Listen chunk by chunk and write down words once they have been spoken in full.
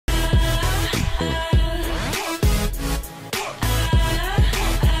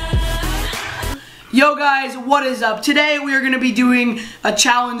Yo guys, what is up? Today we are going to be doing a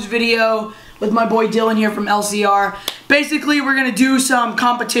challenge video with my boy Dylan here from LCR. Basically, we're going to do some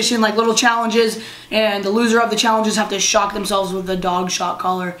competition, like little challenges, and the loser of the challenges have to shock themselves with a dog shock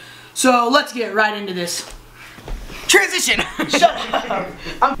collar. So let's get right into this. Transition! Shut up.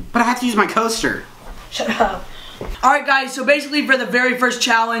 But I have to use my coaster. Shut up. Alright guys, so basically for the very first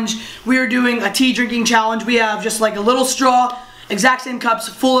challenge, we are doing a tea drinking challenge. We have just like a little straw, exact same cups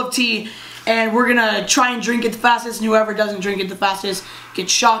full of tea, and we're gonna try and drink it the fastest, and whoever doesn't drink it the fastest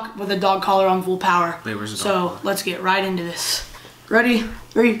gets shocked with a dog collar on full power. Wait, where's the dog collar? So let's get right into this. Ready?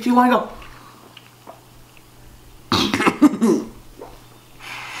 3, 2, 1, go.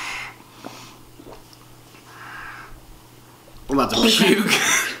 I'm about to puke.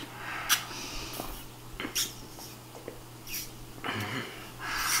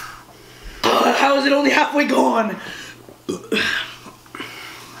 How is it only halfway gone?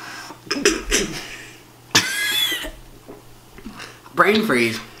 Brain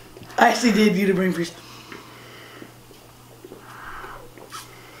freeze. I actually did do the brain freeze.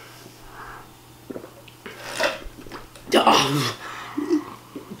 Oh.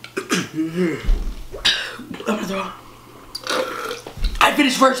 I'm gonna throw up. I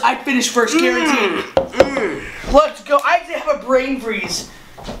finished first, guaranteed. Let's go. I actually have a brain freeze.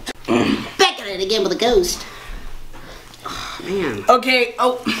 Back at it again with a ghost. Oh, man. Okay,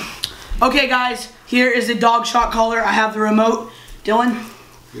 okay guys, here is the dog shock collar. I have the remote. Dylan,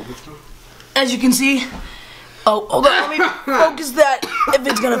 as you can see, hold on, let me focus that. If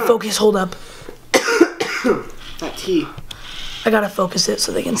it's gonna focus, hold up. That tea. I gotta focus it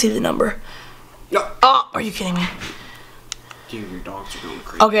so they can see the number. No. Oh, are you kidding me? Dude, your dogs are going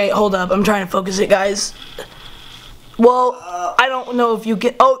crazy. Okay, hold up. I'm trying to focus it, guys. Well, I don't know if you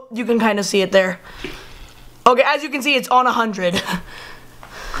can. Oh, you can kind of see it there. Okay, as you can see, it's on 100. I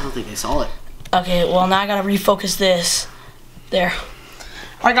don't think they saw it. Okay, well, now I gotta refocus this. There.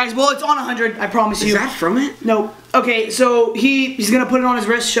 Alright, guys, well, it's on 100, I promise you. Is that from it? No. Okay, so he's gonna put it on his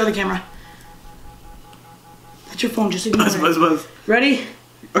wrist. Show the camera. That's your phone, just ignore it. Buzz. Ready?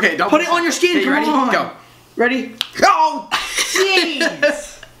 Okay, don't put it on your skin. Okay, you ready? On. Go. Ready? Oh,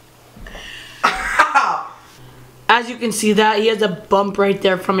 jeez. As you can see that, he has a bump right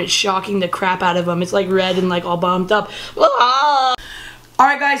there from it shocking the crap out of him. It's like red and like all bumped up. Ah.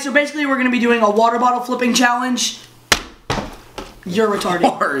 Alright guys, so basically we're going to be doing a water bottle flipping challenge. You're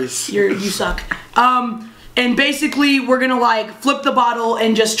retarded. You suck. And basically we're going to like flip the bottle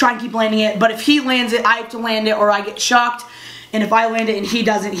and just try and keep landing it. But if he lands it, I have to land it or I get shocked. And if I land it and he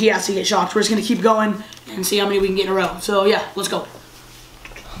doesn't, he has to get shocked. We're just going to keep going and see how many we can get in a row. So yeah, let's go.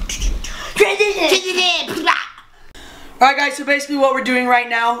 Alright guys, so basically what we're doing right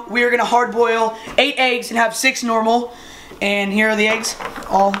now, we are going to hard boil 8 eggs and have 6 normal. And here are the eggs.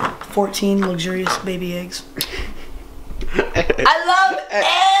 All 14 luxurious baby eggs. I love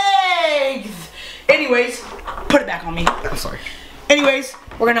eggs! Anyways, put it back on me. I'm sorry. Anyways,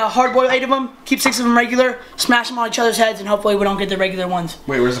 we're going to hard boil 8 of them, keep 6 of them regular, smash them on each other's heads, and hopefully we don't get the regular ones.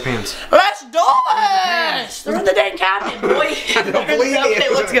 Wait, where's the pants? Let's do this! They're in the dang cabinet, boy. I don't believe okay,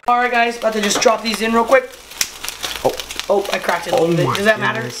 you. let's go. Alright guys, about to just drop these in real quick. Oh, I cracked it a little bit. Does that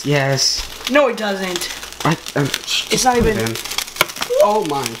matter? Yes. No, it doesn't. It's not even... Oh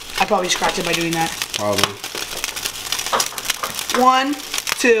my. I probably scratched it by doing that. Probably. 1,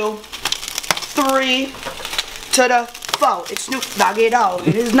 2, 3, to the 4. It's Snoop Doggy Dogg.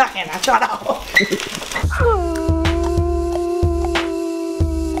 It is nothing. I shut up.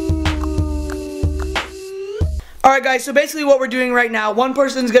 Alright guys, so basically what we're doing right now, one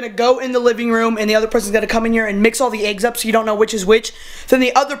person's going to go in the living room and the other person's going to come in here and mix all the eggs up so you don't know which is which. Then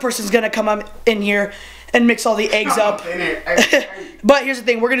the other person's going to come up in here and mix all the eggs up. But here's the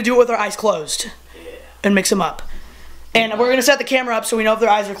thing, we're going to do it with our eyes closed and mix them up. And we're going to set the camera up so we know if their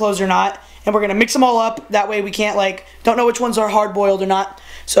eyes are closed or not. And we're going to mix them all up. That way we can't don't know which ones are hard boiled or not.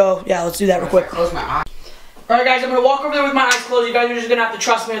 So yeah, let's do that real quick. Close my eyes. Alright guys, I'm going to walk over there with my eyes closed. You guys are just going to have to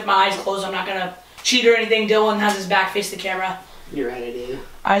trust me with my eyes closed. I'm not going to cheat or anything. Dylan has his back face the camera. You're ready, dude.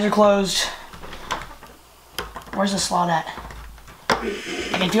 Eyes are closed. Where's the slot at?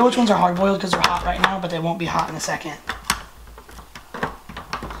 I can feel which ones are hard boiled because they're hot right now, but they won't be hot in a second.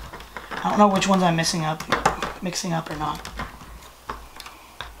 I don't know which ones I'm mixing up or not.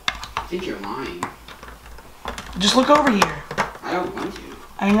 I think you're lying. Just look over here. I don't want to.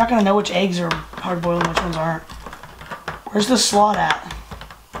 I mean, you're not going to know which eggs are hard boiled and which ones aren't. Where's the slot at?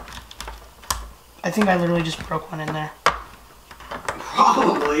 I think I literally just broke one in there.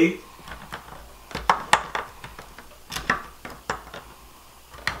 Probably.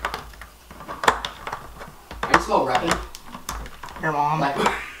 called repping? Your mom. Like,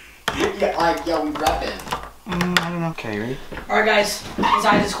 yeah, like, yo, we repping. I don't know. Okay, ready? Alright guys, his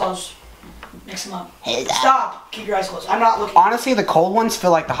eyes is closed. Mix them up. Stop! Keep your eyes closed. I'm not looking. Honestly, the cold ones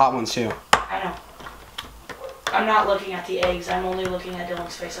feel like the hot ones too. I know. I'm not looking at the eggs. I'm only looking at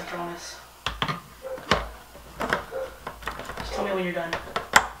Dylan's face, I promise. Just tell me when you're done.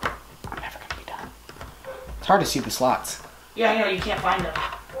 I'm never gonna be done. It's hard to see the slots. Yeah, I know. You can't find them.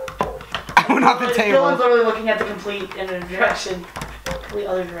 I went off the table. Dylan's literally looking at the complete other direction. Complete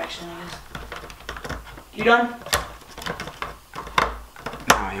other direction, I guess. You done?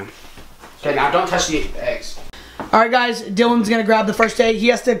 Now I am. Okay, now don't touch the eggs. Alright guys, Dylan's gonna grab the first egg. He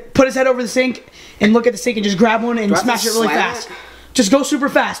has to put his head over the sink and look at the sink and just grab one and smash it really fast. Just go super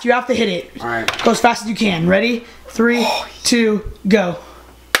fast. You have to hit it. Alright. Go as fast as you can. Ready? 3, 2, go.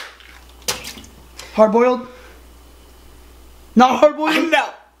 Hard boiled? Not hard boiled? No.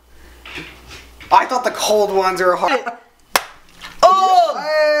 I thought the cold ones were hard. Oh!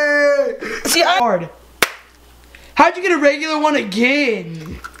 Hey! See, hard. How'd you get a regular one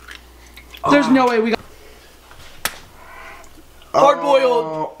again? There's no way we got hard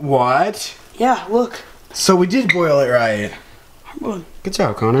boiled. What? Yeah, look. So we did boil it right. Hard boiled. Good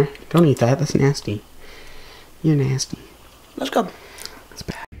job, Connor. Don't eat that. That's nasty. You're nasty. Let's go. That's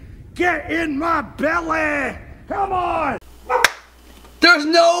bad. Get in my belly! Come on! There's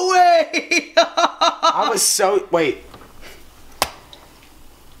no way! I was so... Wait.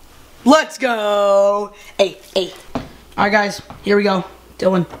 Let's go! Hey. Alright guys, here we go.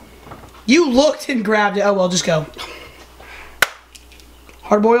 Dylan. You looked and grabbed it. Oh well, just go.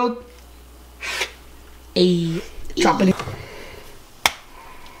 Hard boiled. Drop it.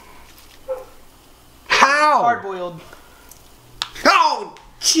 How? Hard boiled. Oh,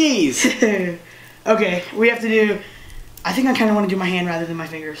 jeez. Okay, we have to do... I think I kind of want to do my hand rather than my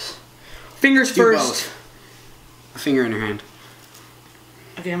fingers. Fingers Do first. both. A finger in your hand.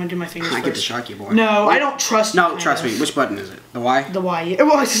 Okay, I'm going to do my fingers I first. get to shock you, boy. No, I don't trust you. No, trust me. Which button is it? The Y? The Y. Yeah.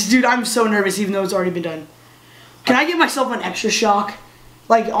 Well, dude, I'm so nervous even though it's already been done. Can I give myself an extra shock?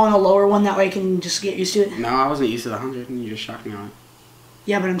 Like on a lower one, that way I can just get used to it? No, I wasn't used to the 100 and you just shocked me on it.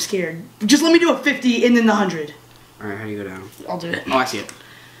 Yeah, but I'm scared. Just let me do a 50 and then the 100. Alright, how do you go down? I'll do it. Oh, I see it.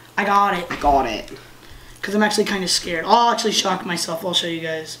 I got it. I got it. Because I'm actually kind of scared. I'll actually shock myself. I'll show you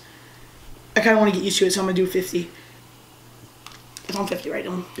guys. I kind of want to get used to it, so I'm going to do 50. It's on 50, right,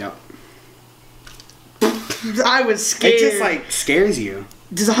 Dylan? Yep. I was scared. It just like scares you.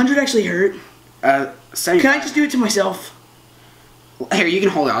 Does 100 actually hurt? Can Can I just do it to myself? Here, you can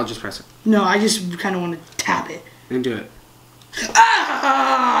hold it. I'll just press it. No, I just kind of want to tap it. Then do it.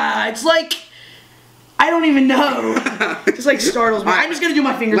 Ah! It's like... I don't even know. Just like startles me. Alright. I'm just going to do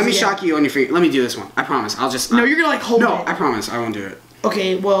my fingers Let me again. shock you on your finger. Let me do this one. I promise. I'll just... No, you're going to like hold No, it. I promise. I won't do it.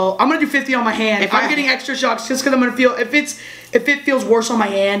 Okay, well, I'm going to do 50 on my hand. If I'm I- getting extra shocks just because I'm going to feel... If it feels worse on my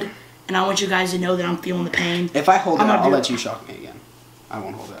hand, and I want you guys to know that I'm feeling the pain. If I hold it, I'm gonna I'll do let it. you shock me again. I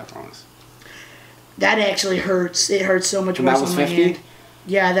won't hold it. I promise. That actually hurts. It hurts so much And worse that was on my 50? hand.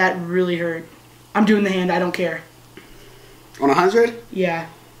 Yeah, that really hurt. I'm doing the hand. I don't care. On 100? Yeah.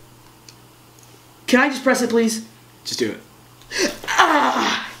 Can I just press it, please? Just do it.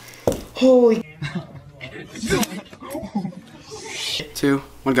 Ah! Holy... 2,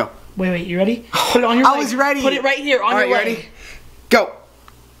 1, go. Wait, you ready? Put it on your I leg. was ready. Put it right here on All your right, leg. you ready? Go.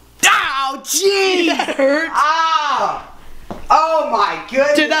 Ow, jeez. That hurt. Ah! Oh my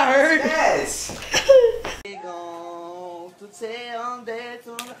goodness. Did that hurt? Yes.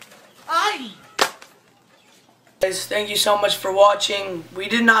 Guys, thank you so much for watching. We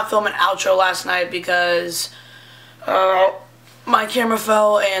did not film an outro last night because my camera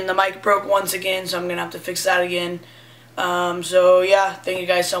fell and the mic broke once again, so I'm gonna have to fix that again. So yeah, thank you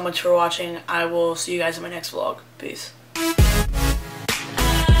guys so much for watching. I will see you guys in my next vlog. Peace.